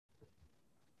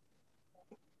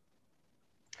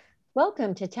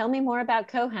Welcome to Tell Me More About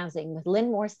Co-Housing with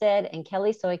Lynn Morstead and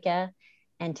Kelly Soika.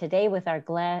 And today with our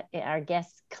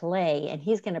guest Clay, and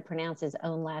he's going to pronounce his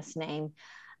own last name.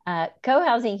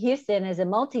 Co-Housing Houston is a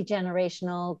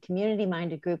multi-generational,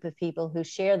 community-minded group of people who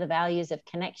share the values of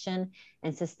connection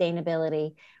and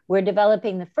sustainability. We're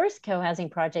developing the first co-housing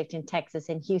project in Texas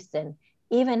in Houston,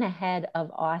 even ahead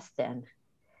of Austin.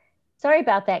 Sorry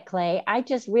about that, Clay. I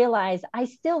just realized I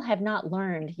still have not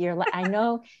learned I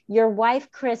know your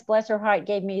wife, Chris, bless her heart,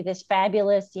 gave me this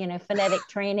fabulous, phonetic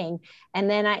training. And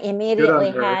then I Good on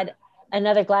immediately her. had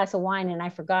another glass of wine and I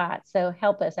forgot. So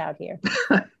help us out here.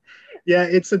 Yeah,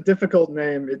 it's a difficult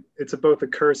name. It's both a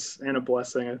curse and a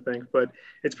blessing, I think, but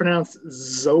it's pronounced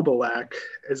Zobalak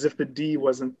as if the D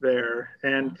wasn't there.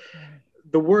 And Okay.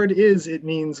 the it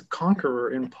means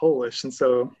conqueror in Polish. And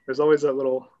so there's always that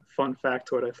little fun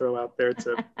factoid I throw out there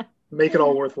to make it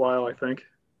all worthwhile, I think.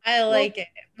 I Well, like it.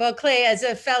 Well, Clay, as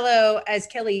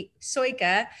Kelly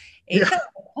Soika, a Yeah, fellow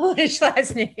Polish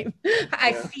last name,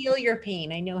 I yeah. feel your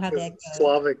pain. I know how This that goes.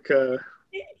 Slavic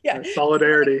Yeah.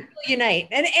 solidarity. Unite.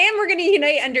 And we're going to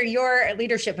unite under your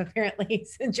leadership, apparently,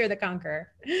 since you're the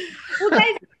conqueror. Well,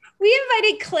 guys, we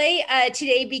invited Clay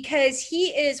today because he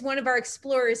is one of our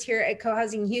explorers here at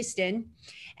Co-Housing Houston.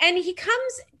 And he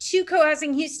comes to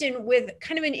Co-Housing Houston with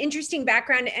kind of an interesting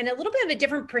background and a little bit of a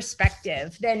different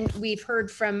perspective than we've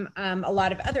heard from a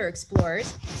lot of other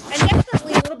explorers, and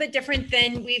definitely a little bit different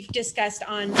than we've discussed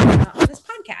on this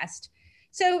podcast.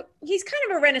 So he's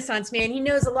kind of a Renaissance man. He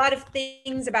knows a lot of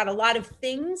things about a lot of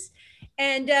things.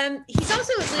 And he's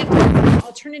also lived in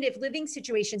alternative living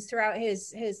situations throughout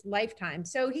his lifetime.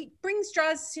 So he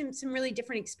draws some really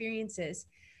different experiences.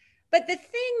 But the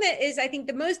thing that is, I think,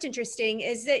 the most interesting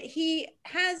is that he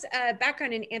has a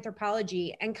background in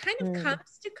anthropology and kind of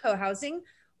comes to co-housing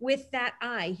with that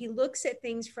eye. He looks at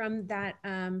things from that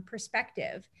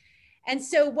perspective. And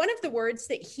so one of the words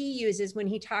that he uses when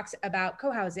he talks about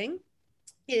co-housing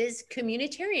is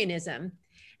communitarianism.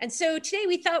 And so today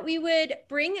we thought we would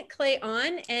bring Clay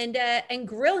on and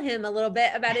grill him a little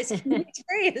bit about his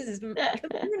communitarianism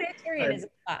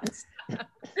thoughts.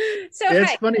 So Yeah,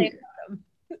 it's hi, funny. Clay.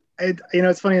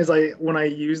 It's funny as when I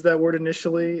used that word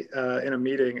initially in a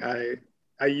meeting,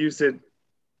 I used it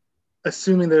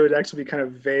assuming that it would actually be kind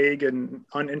of vague and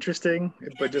uninteresting,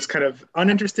 but just kind of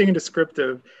uninteresting and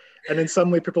descriptive. And then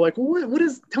suddenly people are like, well, what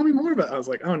is, tell me more about it. I was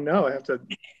like, oh no, I have to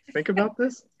think about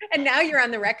this. And now you're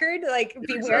on the record, like Yeah,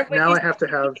 beware of exactly. what Now you I have to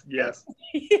have, yes.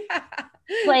 say. Yeah.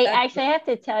 Clay, actually, I have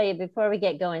to tell you before we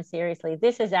get going seriously,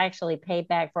 this is actually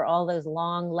payback for all those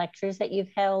long lectures that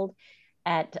you've held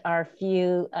at our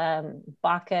few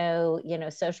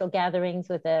Baco, social gatherings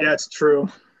with a Yeah, it's true.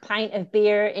 pint of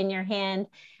beer in your hand,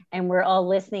 and we're all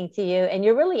listening to you. And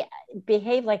you really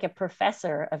behave like a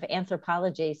professor of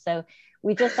anthropology. So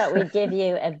we just thought we'd give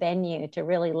you a venue to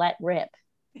really let rip.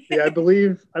 Yeah, I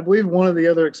believe one of the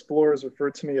other explorers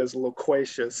referred to me as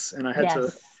loquacious, and I Yes, had to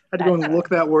go that's and look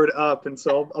that word up. And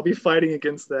so I'll be fighting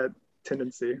against that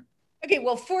tendency. Okay,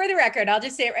 well, for the record, I'll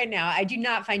just say it right now. I do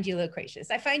not find you loquacious.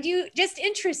 I find you just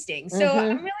interesting. So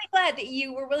I'm really glad that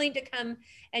you were willing to come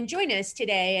and join us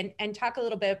today and talk a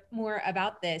little bit more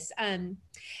about this.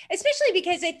 Especially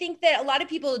because I think that a lot of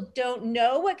people don't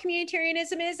know what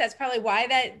communitarianism is. That's probably why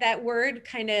that word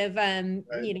kind of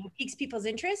Right. piques people's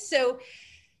interest.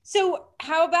 So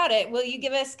how about it? Will you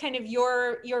give us kind of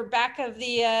your back of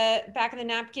the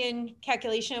napkin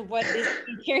calculation of what is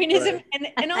communitarianism,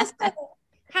 Right. and also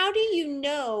how do you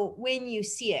know when you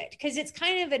see it? Because it's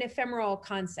kind of an ephemeral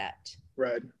concept.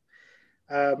 Right.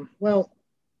 Well,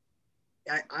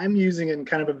 I'm using it in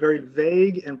kind of a very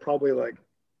vague and probably like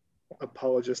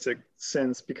apologistic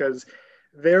sense because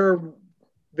there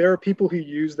there are people who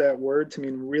use that word to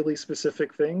mean really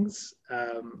specific things,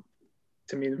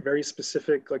 to mean very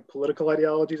specific like political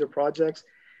ideologies or projects.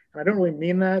 And I don't really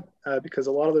mean that because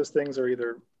a lot of those things are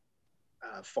either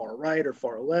far right or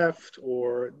far left,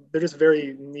 or they're just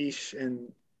very niche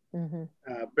and Mm-hmm.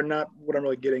 they're not what I'm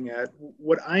really getting at.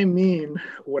 What I mean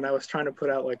when I was trying to put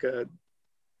out like a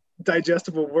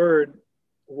digestible word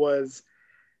was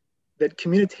that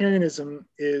communitarianism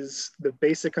is the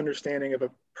basic understanding of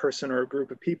a person or a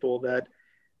group of people that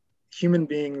human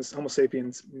beings, Homo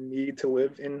sapiens, need to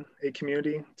live in a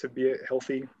community to be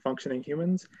healthy, functioning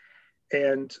humans,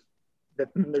 and that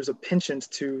there's a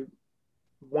penchant to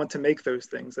want to make those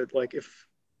things. That like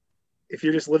if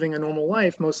you're just living a normal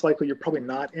life, most likely you're probably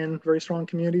not in very strong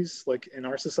communities like in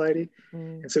our society.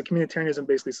 Mm. And so communitarianism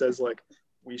basically says like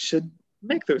we should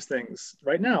make those things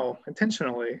right now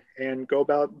intentionally and go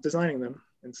about designing them.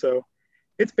 And so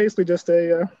it's basically just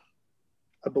a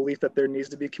belief that there needs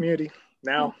to be community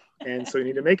now, and so you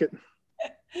need to make it.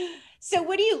 So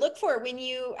what do you look for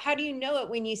how do you know it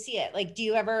when you see it? Like, do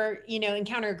you ever,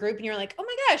 encounter a group and you're like, oh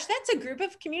my gosh, that's a group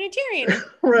of communitarians?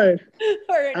 Right.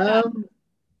 Or not?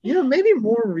 Maybe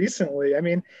more recently. I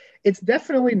mean, it's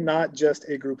definitely not just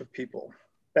a group of people.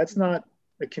 That's not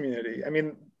a community. I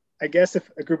mean, I guess if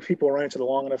a group of people run into it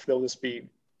long enough, they'll just be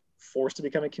forced to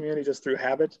become a community just through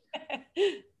habit.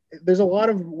 There's a lot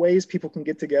of ways people can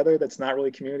get together that's not really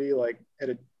community, like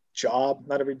at a job.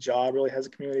 Not every job really has a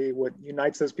community. What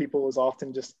unites those people is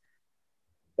often just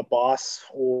the boss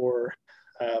or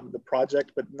the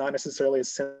project, but not necessarily a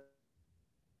sense.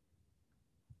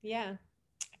 Yeah.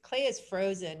 Clay is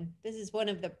frozen. This is one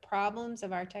of the problems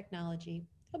of our technology.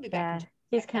 He'll be back.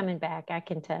 He's coming back. I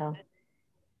can tell.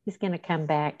 He's gonna come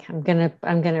back. I'm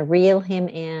gonna reel him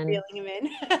in,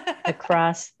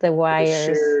 across the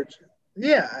wires.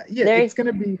 Yeah. It's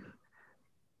gonna be.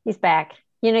 He's back.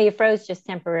 You froze just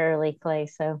temporarily, Clay.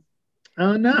 So.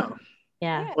 Oh no.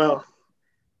 Yeah. Well,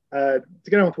 to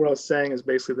get on with what I was saying is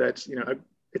basically that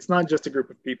it's not just a group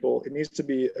of people. It needs to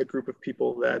be a group of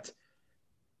people that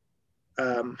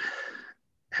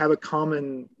have a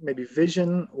common maybe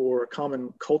vision or a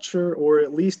common culture, or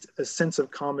at least a sense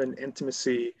of common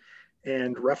intimacy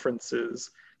and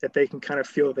references that they can kind of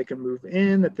feel that they can move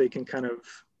in, that they can kind of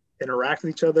interact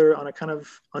with each other on a kind of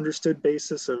understood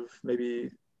basis of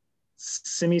maybe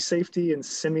semi-safety and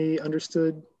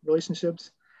semi-understood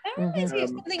relationships. That reminds me of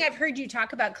something I've heard you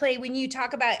talk about, Clay, when you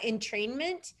talk about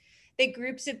entrainment, that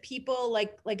groups of people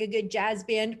like a good jazz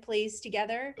band plays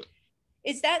together.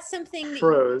 Is that something that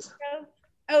froze?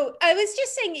 Oh, I was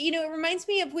just saying, it reminds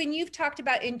me of when you've talked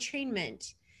about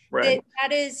entrainment. Right.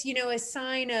 That is, a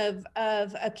sign of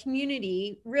a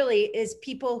community, really, is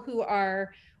people who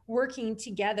are working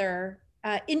together,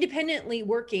 independently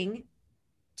working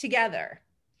together.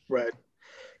 Right.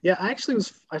 Yeah, I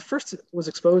first was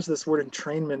exposed to this word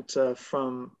entrainment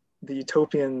from the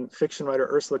utopian fiction writer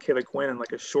Ursula K. Le Guin in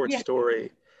like a short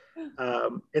story.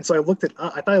 And so I looked it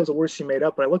up. I thought it was a word she made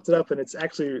up, but I looked it up and it's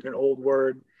actually an old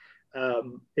word.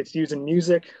 It's used in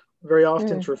music very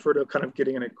often to refer to kind of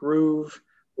getting in a groove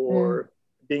or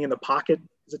being in the pocket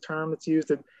is a term that's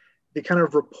used. The kind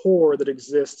of rapport that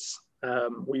exists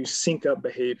where you sync up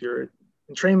behavior.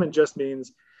 Entrainment just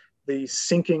means the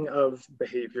syncing of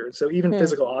behavior. So even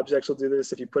physical objects will do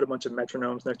this. If you put a bunch of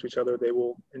metronomes next to each other, they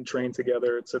will entrain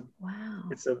together. It's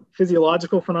a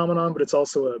physiological phenomenon, but it's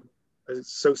also a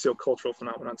sociocultural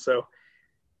phenomenon. So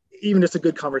even just a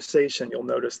good conversation, you'll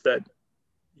notice that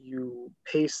you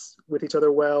pace with each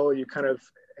other well, you kind of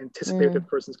anticipate what the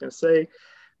person's going to say.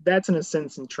 That's in a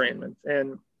sense entrainment.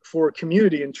 And for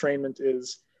community, entrainment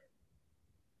is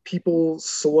people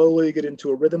slowly get into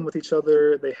a rhythm with each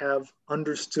other. They have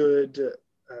understood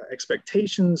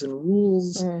expectations and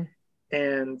rules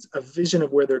and a vision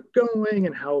of where they're going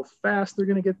and how fast they're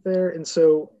going to get there. And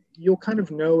so you'll kind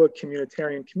of know a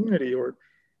communitarian community or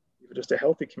even just a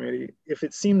healthy community if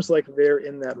it seems like they're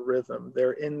in that rhythm.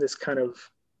 They're in this kind of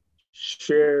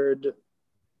shared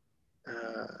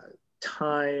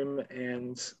time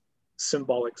and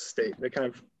symbolic state.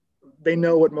 They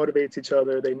know what motivates each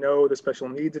other. They know the special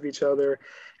needs of each other,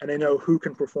 and they know who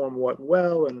can perform what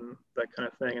well and that kind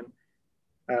of thing.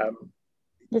 And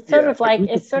it's sort of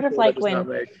like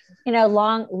when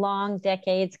long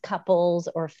decades couples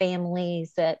or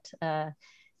families that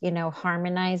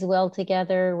harmonize well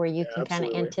together, where you can kind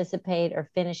of anticipate or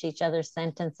finish each other's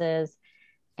sentences.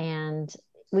 And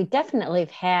we definitely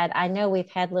we've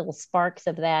had little sparks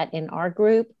of that in our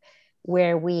group,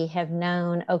 where we have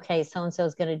known, okay, so-and-so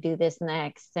is going to do this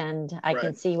next, and I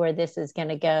can see where this is going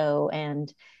to go.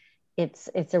 And it's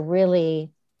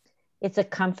a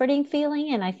comforting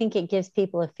feeling. And I think it gives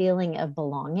people a feeling of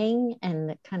belonging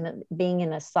and kind of being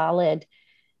in a solid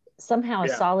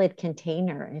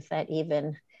container, if that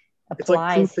even applies. It's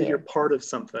like proof that you're part of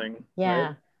something.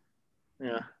 Yeah.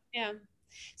 Right? Yeah.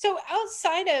 So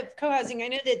outside of co-housing, I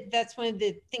know that that's one of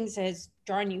the things that has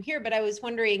drawn you here, but I was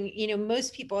wondering,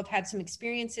 most people have had some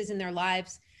experiences in their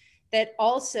lives that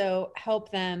also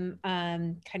help them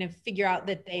kind of figure out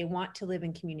that they want to live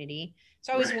in community.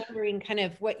 So I was wondering kind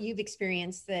of what you've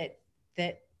experienced that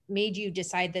made you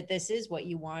decide that this is what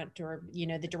you want, or,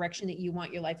 the direction that you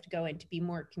want your life to go in, to be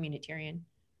more communitarian.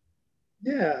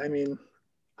 Yeah. I mean,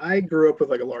 I grew up with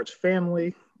like a large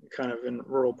family, kind of in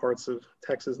rural parts of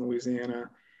Texas and Louisiana.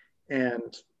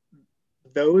 And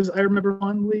those I remember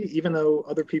fondly, even though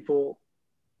other people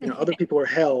are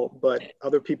hell, but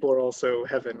other people are also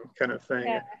heaven kind of thing.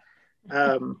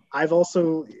 Yeah. I've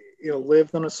also,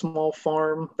 lived on a small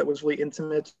farm that was really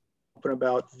intimate, open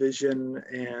about vision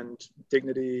and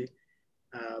dignity.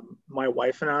 My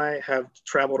wife and I have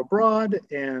traveled abroad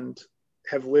and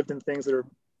have lived in things that are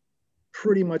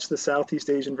pretty much the Southeast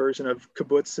Asian version of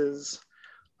kibbutzes,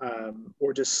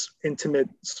 or just intimate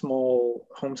small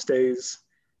homestays.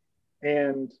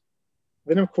 And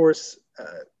then, of course,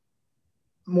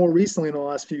 more recently in the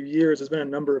last few years, there's been a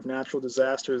number of natural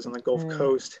disasters on the Gulf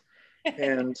Coast,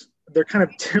 and they're kind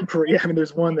of temporary. I mean,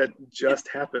 there's one that just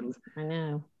happened. I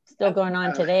know. Still going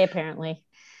on today, apparently.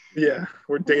 Yeah,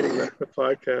 we're dating the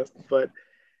podcast, but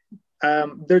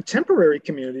they're temporary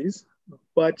communities.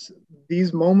 But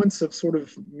these moments of sort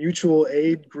of mutual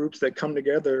aid groups that come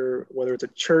together, whether it's a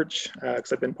church,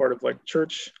 because I've been part of like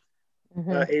church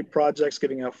aid projects,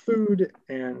 giving out food,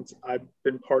 and I've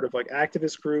been part of like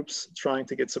activist groups trying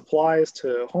to get supplies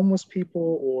to homeless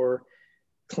people or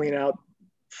clean out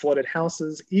flooded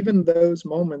houses. Even those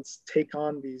moments take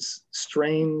on these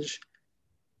strange,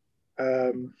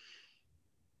 they're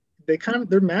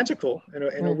magical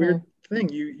in a weird thing.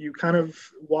 You kind of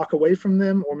walk away from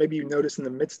them, or maybe you notice in the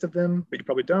midst of them, but you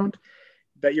probably don't,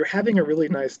 that you're having a really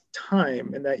nice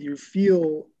time and that you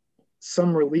feel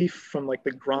some relief from like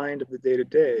the grind of the day to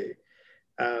day.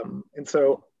 And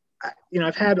so,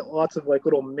 I've had lots of like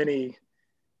little mini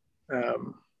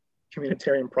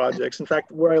communitarian projects. In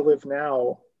fact, where I live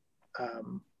now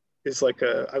is like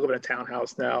I live in a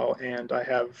townhouse now, and I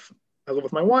live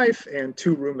with my wife and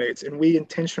 2 roommates, and we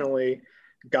intentionally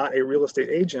got a real estate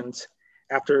agent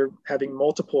after having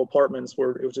multiple apartments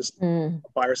where it was just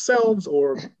by ourselves,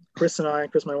 or Chris, my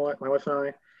wife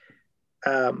and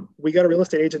I, we got a real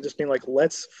estate agent just being like,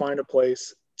 let's find a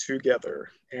place together,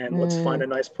 and let's find a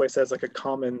nice place that has like a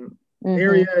common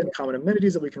area and common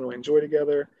amenities that we can really enjoy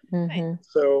together.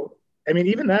 So, I mean,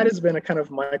 even that has been a kind of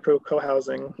micro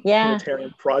co-housing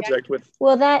communitarian project with.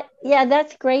 Well,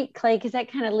 that's great, Clay, because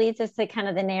that kind of leads us to kind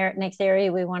of the next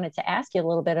area we wanted to ask you a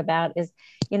little bit about is,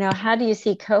 how do you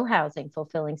see co-housing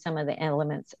fulfilling some of the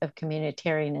elements of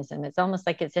communitarianism? It's almost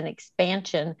like it's an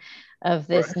expansion of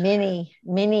this mini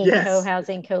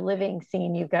co-housing, co-living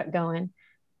scene you've got going.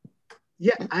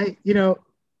 Yeah,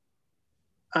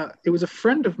 it was a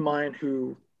friend of mine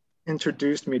who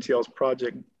introduced me to y'all's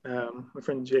project, my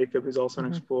friend Jacob, who's also an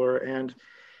explorer. And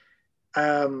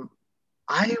I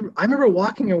remember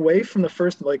walking away from the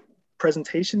first like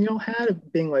presentation y'all had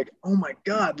of being like, oh my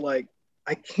God, like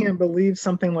I can't believe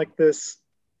something like this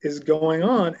is going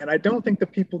on. And I don't think the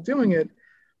people doing it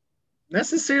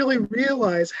necessarily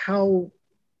realize how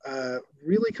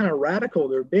really kind of radical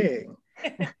they're being.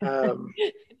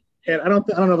 And I don't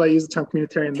know if I use the term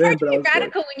communitarian then, but I was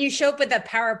radical when you show up with a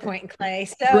PowerPoint, Clay.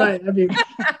 So right. I mean,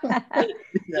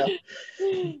 yeah.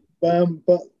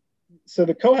 But so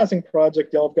the co-housing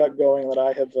project y'all have got going that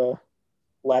I have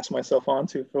latched myself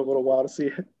onto for a little while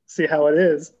to see how it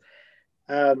is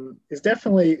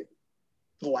definitely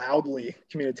loudly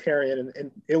communitarian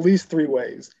in at least 3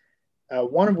 ways.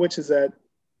 One of which is that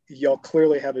y'all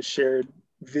clearly have a shared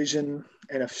vision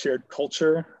and a shared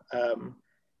culture.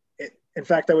 In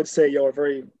fact, I would say y'all are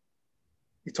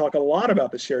you talk a lot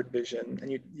about the shared vision,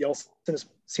 and y'all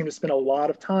seem to spend a lot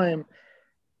of time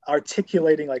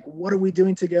articulating like, what are we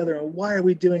doing together and why are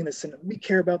we doing this? And we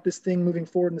care about this thing moving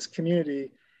forward in this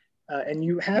community. And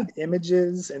you have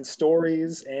images and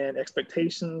stories and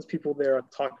expectations. People there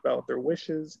talk about their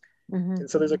wishes. And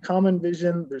so there's a common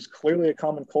vision. There's clearly a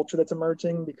common culture that's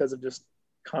emerging because of just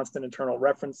constant internal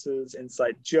references,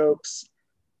 inside jokes,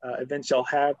 events y'all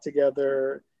have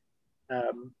together.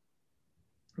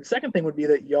 The second thing would be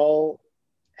that y'all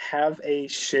have a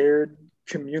shared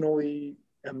communally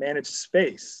managed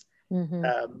space.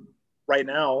 Right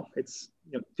now it's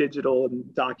digital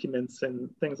and documents and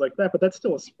things like that, but that's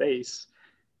still a space.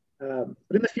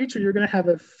 But in the future, you're going to have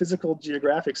a physical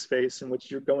geographic space in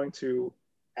which you're going to,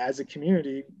 as a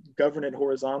community, govern it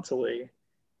horizontally.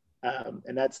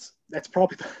 And that's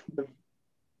probably the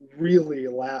really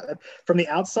loud. From the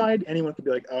outside, anyone could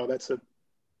be like, oh, that's a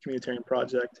communitarian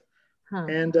project.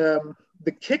 And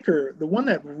the kicker, the one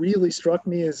that really struck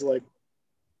me is like,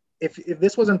 if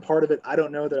this wasn't part of it, I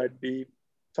don't know that I'd be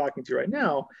talking to you right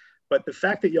now, but the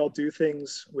fact that y'all do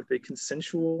things with a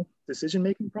consensual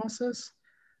decision-making process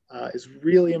is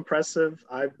really impressive.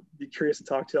 I'd be curious to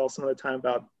talk to y'all some other time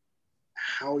about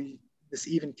how this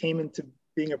even came into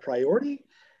being a priority.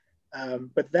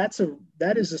 But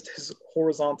that is just his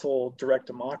horizontal direct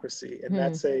democracy. And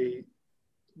that's a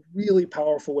really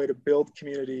powerful way to build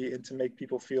community and to make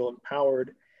people feel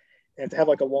empowered and to have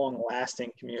like a long lasting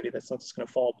community that's not just going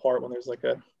to fall apart when there's like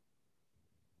a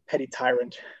petty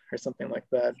tyrant or something like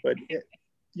that. But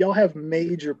y'all have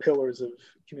major pillars of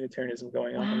communitarianism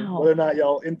going on. Wow. Whether or not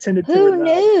y'all intended to. Who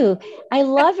knew? I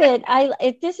love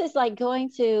it. This is like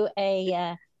going to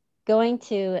going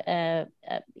to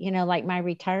like my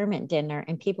retirement dinner,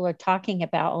 and people are talking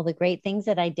about all the great things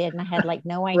that I did, and I had like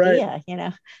no idea,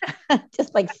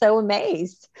 just like so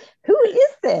amazed. Who is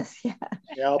this?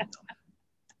 Yeah,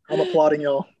 I'm applauding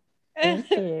y'all. Thank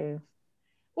you.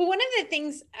 Well, one of the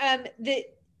things that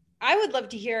I would love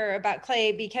to hear about,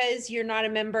 Clay, because you're not a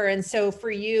member, and so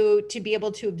for you to be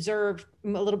able to observe a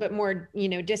little bit more,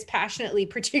 dispassionately,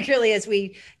 particularly as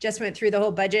we just went through the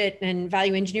whole budget and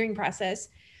value engineering process,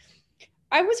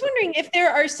 I was wondering if there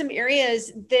are some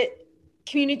areas that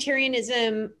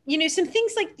communitarianism, some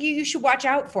things like you should watch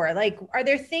out for. Like, are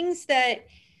there things that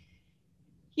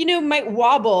might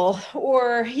wobble,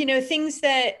 or, things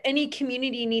that any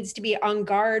community needs to be on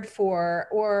guard for,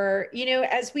 or,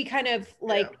 as we kind of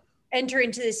enter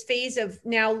into this phase of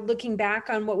now looking back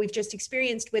on what we've just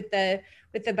experienced with the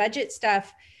budget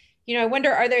stuff, I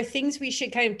wonder, are there things we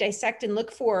should kind of dissect and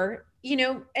look for,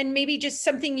 and maybe just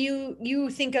something you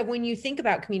think of when you think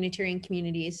about communitarian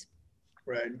communities?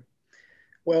 Right.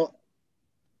 Well,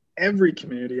 every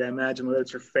community, I imagine, whether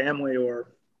it's your family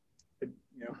or,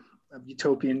 a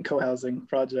utopian co-housing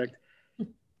project,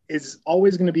 is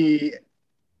always going to be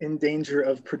in danger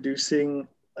of producing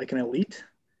like an elite,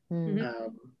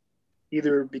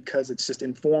 either because it's just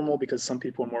informal, because some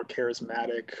people are more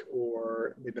charismatic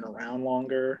or they've been around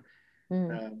longer,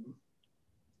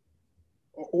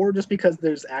 or just because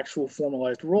there's actual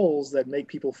formalized roles that make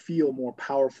people feel more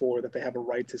powerful, or that they have a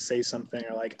right to say something,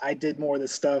 or like, I did more of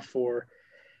this stuff, or,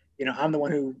 I'm the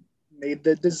one who made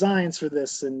the designs for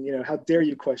this, and how dare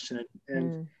you question it.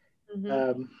 And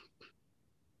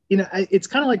it's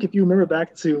kind of like, if you remember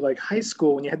back to like high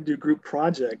school when you had to do group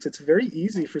projects, it's very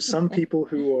easy for some people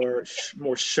who are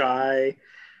more shy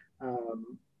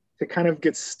to kind of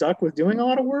get stuck with doing a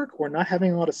lot of work or not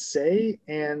having a lot to say,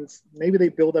 and maybe they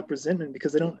build up resentment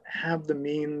because they don't have the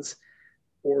means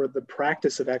or the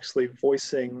practice of actually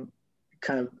voicing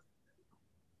kind of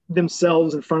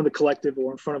themselves in front of the collective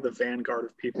or in front of the vanguard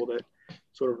of people that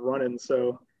sort of run in.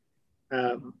 So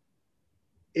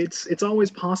it's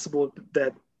always possible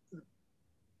that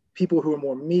people who are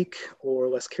more meek or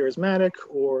less charismatic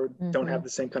or don't have the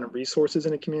same kind of resources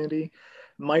in a community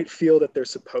might feel that they're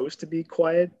supposed to be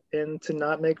quiet and to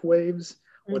not make waves,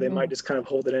 or they might just kind of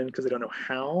hold it in because they don't know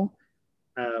how.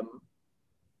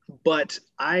 But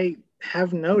I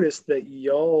have noticed that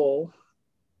y'all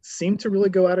seem to really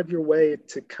go out of your way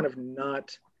to kind of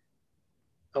not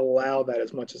allow that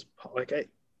as much as, like,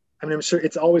 I mean, I'm sure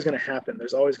it's always going to happen.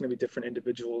 There's always going to be different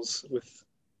individuals with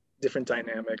different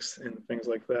dynamics and things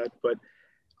like that. But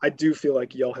I do feel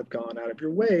like y'all have gone out of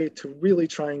your way to really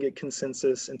try and get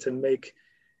consensus and to make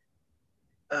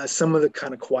some of the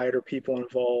kind of quieter people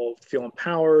involved feel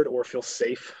empowered or feel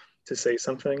safe to say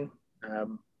something.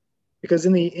 Because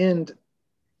in the end,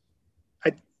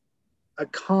 a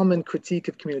common critique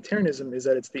of communitarianism is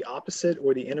that it's the opposite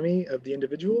or the enemy of the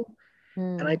individual.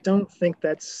 And I don't think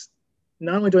that's,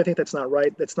 not only do I think that's not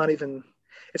right, it's not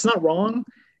wrong,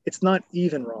 it's not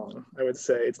even wrong, I would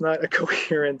say. It's not a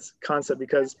coherent concept,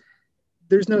 because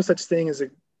there's no such thing as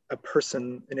a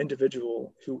person, an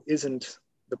individual who isn't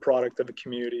the product of a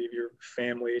community, of your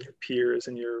family, your peers,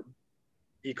 and your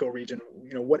eco-region,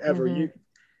 whatever. In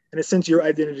a sense, your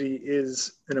identity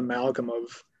is an amalgam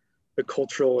of the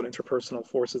cultural and interpersonal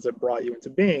forces that brought you into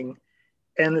being.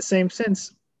 And in the same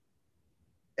sense,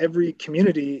 every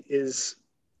community is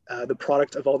the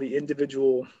product of all the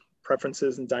individual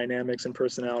preferences and dynamics and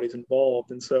personalities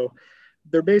involved. And so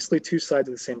they're basically two sides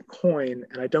of the same coin.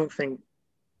 And I don't think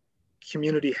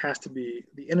community has to be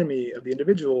the enemy of the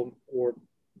individual or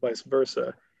vice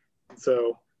versa. And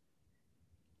so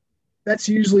that's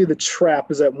usually the trap,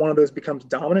 is that one of those becomes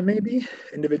dominant. Maybe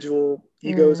individual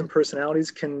egos and personalities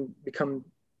can become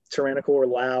tyrannical or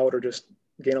loud or just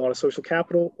gain a lot of social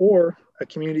capital, or a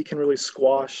community can really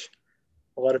squash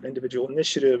a lot of individual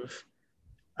initiative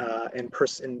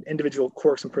and individual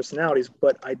quirks and personalities.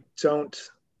 But I don't,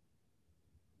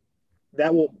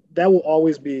 that will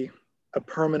always be a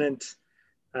permanent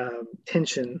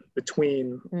tension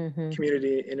between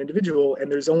community and individual.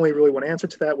 And there's only really one answer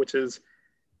to that, which is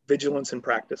vigilance and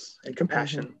practice and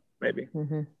compassion, maybe.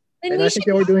 And I think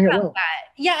they were doing it well.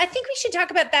 Yeah, I think we should talk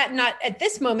about that, not at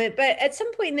this moment, but at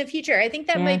some point in the future. I think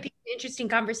that might be an interesting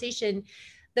conversation.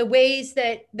 The ways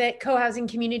that co-housing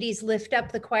communities lift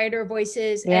up the quieter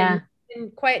voices and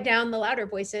quiet down the louder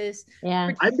voices.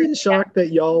 Yeah, I've been shocked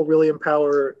that y'all really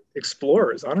empower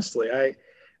explorers, honestly.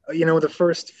 The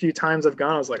first few times I've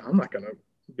gone, I was like, I'm not going to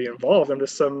be involved. I'm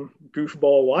just some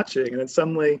goofball watching. And then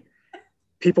suddenly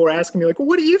people were asking me like, well,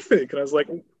 what do you think? And I was like,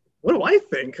 what do I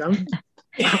think?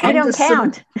 We don't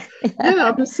count.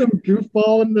 I'm just some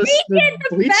goofball in the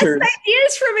bleachers. Best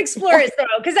ideas from explorers, though,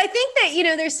 because I think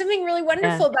that there's something really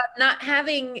wonderful about not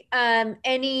having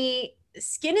any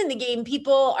skin in the game.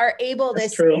 People are able to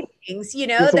say things,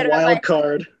 with that a wild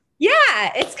card.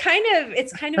 Yeah, it's kind of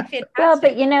fantastic. Well,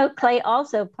 but Clay,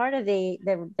 also part of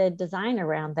the design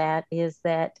around that is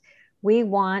that we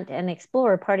want an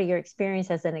explorer. Part of your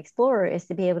experience as an explorer is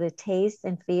to be able to taste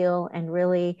and feel and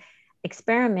really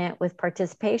experiment with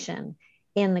participation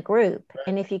in the group. Right.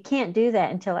 And if you can't do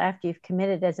that until after you've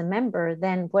committed as a member,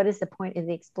 then what is the point of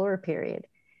the explorer period?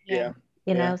 Yeah.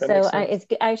 So it's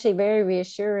actually very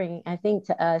reassuring, I think,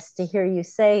 to us to hear you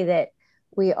say that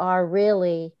we are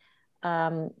really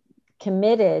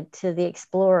committed to the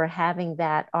explorer having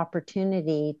that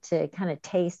opportunity to kind of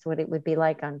taste what it would be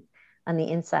like on the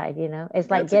inside.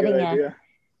 It's like getting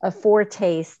a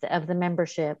foretaste of the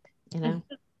membership.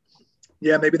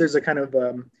 Yeah, maybe there's a kind of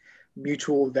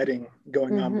mutual vetting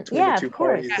going on between the two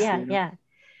parties. Yeah.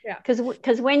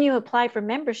 Because when you apply for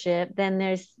membership, then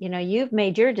there's, you've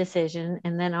made your decision,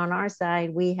 and then on our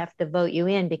side, we have to vote you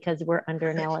in because we're under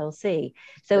an LLC.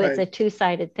 So It's a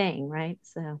two-sided thing, right?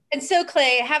 So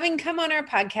Clay, having come on our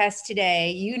podcast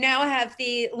today, you now have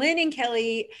the Lynn and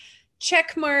Kelly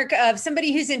check mark of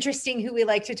somebody who's interesting, who we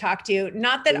like to talk to.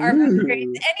 Not that our book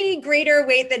carries any greater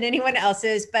weight than anyone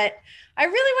else's, but I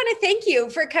really want to thank you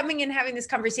for coming and having this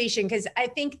conversation, because I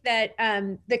think that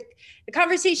the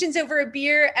conversations over a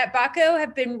beer at Baco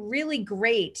have been really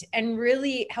great and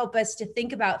really help us to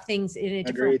think about things in a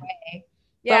different way.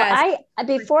 Yeah. Well,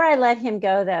 before I let him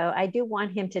go, though, I do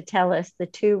want him to tell us the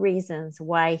two reasons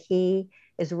why he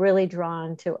is really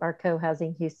drawn to our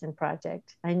Co-Housing Houston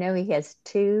project. I know he has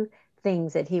two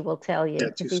things that he will tell you,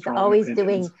 because he's always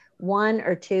doing one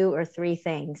or two or three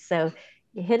things. So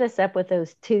hit us up with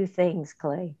those two things,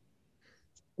 Clay.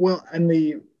 Well, on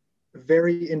the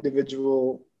very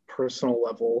individual, personal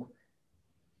level,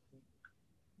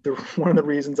 one of the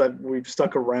reasons we've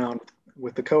stuck around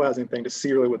with the co-housing thing to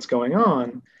see really what's going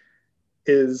on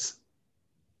is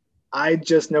I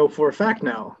just know for a fact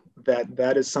now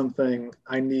that is something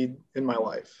I need in my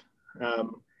life.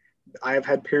 I have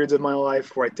had periods of my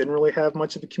life where I didn't really have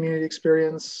much of a community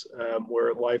experience,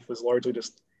 where life was largely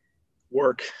just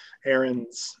work,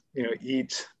 errands,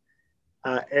 eat.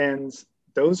 And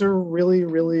those are really,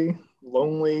 really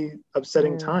lonely,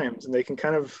 upsetting times. And they can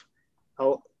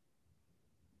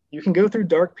you can go through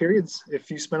dark periods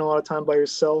if you spend a lot of time by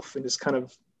yourself and just kind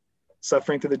of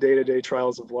suffering through the day-to-day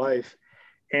trials of life.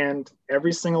 And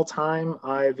every single time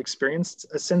I've experienced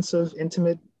a sense of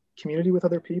intimate community with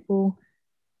other people,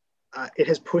 it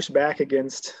has pushed back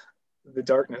against the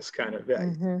darkness, kind of.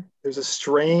 There's a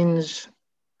strange,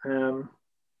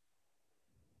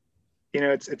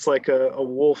 it's like a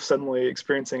wolf suddenly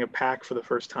experiencing a pack for the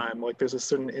first time. Like there's a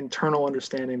certain internal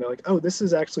understanding that like, oh, this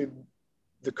is actually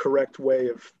the correct way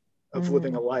of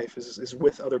living a life is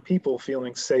with other people,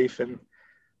 feeling safe. And,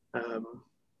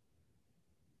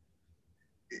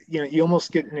 you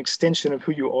almost get an extension of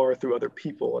who you are through other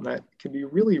people. And that can be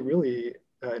really, really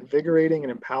invigorating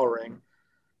and empowering.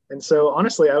 And so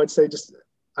honestly, I would say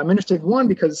I'm interested, one,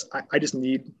 because I just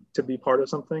need to be part of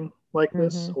something like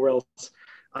this, or else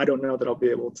I don't know that I'll be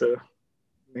able to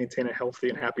maintain a healthy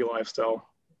and happy lifestyle.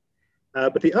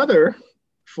 But the other,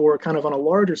 for kind of on a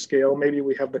larger scale, maybe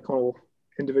we have the whole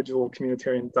individual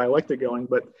communitarian dialectic going,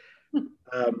 but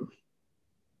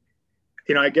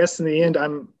I guess in the end,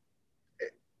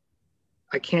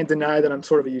 I can't deny that I'm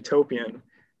sort of a utopian.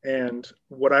 And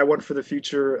what I want for the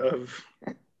future of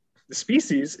the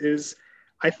species is,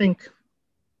 I think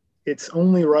it's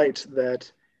only right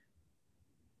that,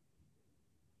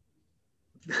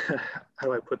 how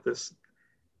do I put this?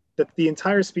 That the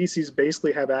entire species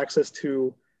basically have access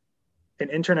to an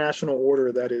international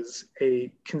order that is a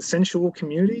consensual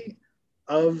community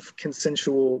of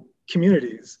consensual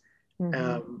communities.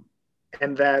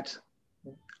 And that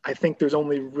I think there's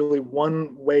only really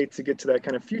one way to get to that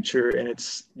kind of future, and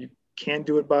you can't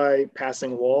do it by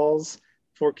passing laws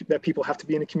that people have to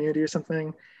be in a community or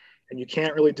something, and you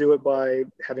can't really do it by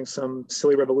having some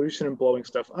silly revolution and blowing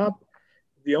stuff up.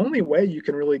 The only way you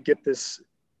can really get this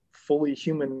fully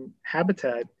human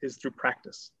habitat is through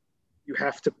practice. You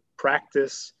have to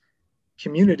practice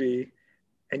community,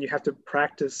 and you have to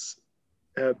practice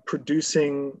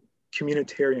producing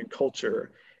communitarian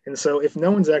culture. And so if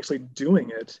no one's actually doing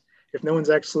it, if no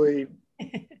one's actually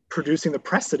producing the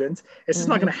precedent, it's just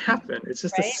not going to happen. It's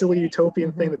just a silly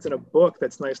utopian thing that's in a book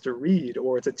that's nice to read,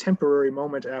 or it's a temporary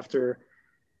moment after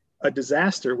a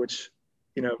disaster, which,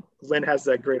 Lynn has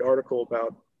that great article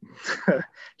about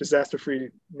disaster-free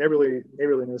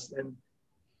neighborliness, and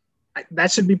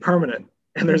that should be permanent.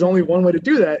 And there's only one way to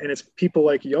do that, and it's people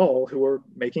like y'all who are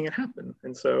making it happen.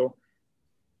 And so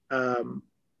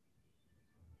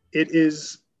it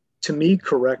is, to me,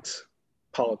 correct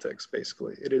politics,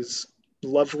 basically. It is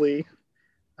lovely,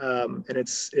 and it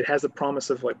has the promise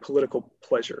of like political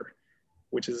pleasure,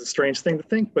 which is a strange thing to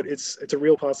think, but it's a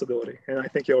real possibility. And I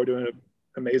think y'all are doing an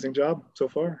amazing job so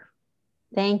far.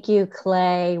 Thank you,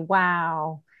 Clay.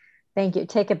 Wow. Thank you.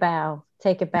 Take a bow.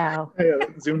 Take a bow. Yeah,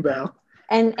 Zoom bow.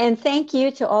 And thank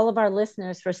you to all of our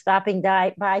listeners for stopping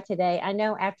by today. I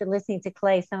know after listening to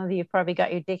Clay, some of you probably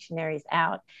got your dictionaries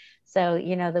out. So,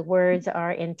 you know, the words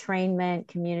are entrainment,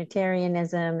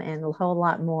 communitarianism, and a whole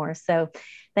lot more. So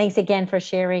thanks again for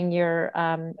sharing your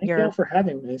Thank you for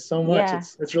having me so much. Yeah.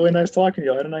 It's really nice talking to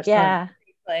you. I had a nice time.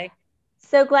 Yeah.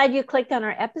 So glad you clicked on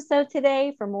our episode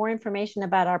today. For more information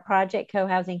about our project,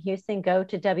 Co-Housing Houston, go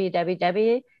to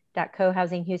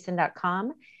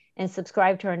www.cohousinghouston.com and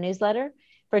subscribe to our newsletter.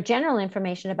 For general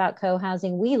information about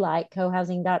co-housing, we like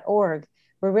cohousing.org.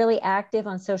 We're really active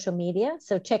on social media,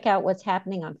 so check out what's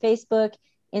happening on Facebook,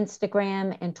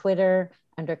 Instagram, and Twitter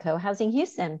under Co-Housing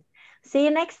Houston. See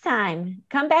you next time.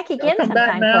 Come back again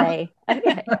sometime, Clay.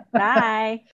 Okay. Bye.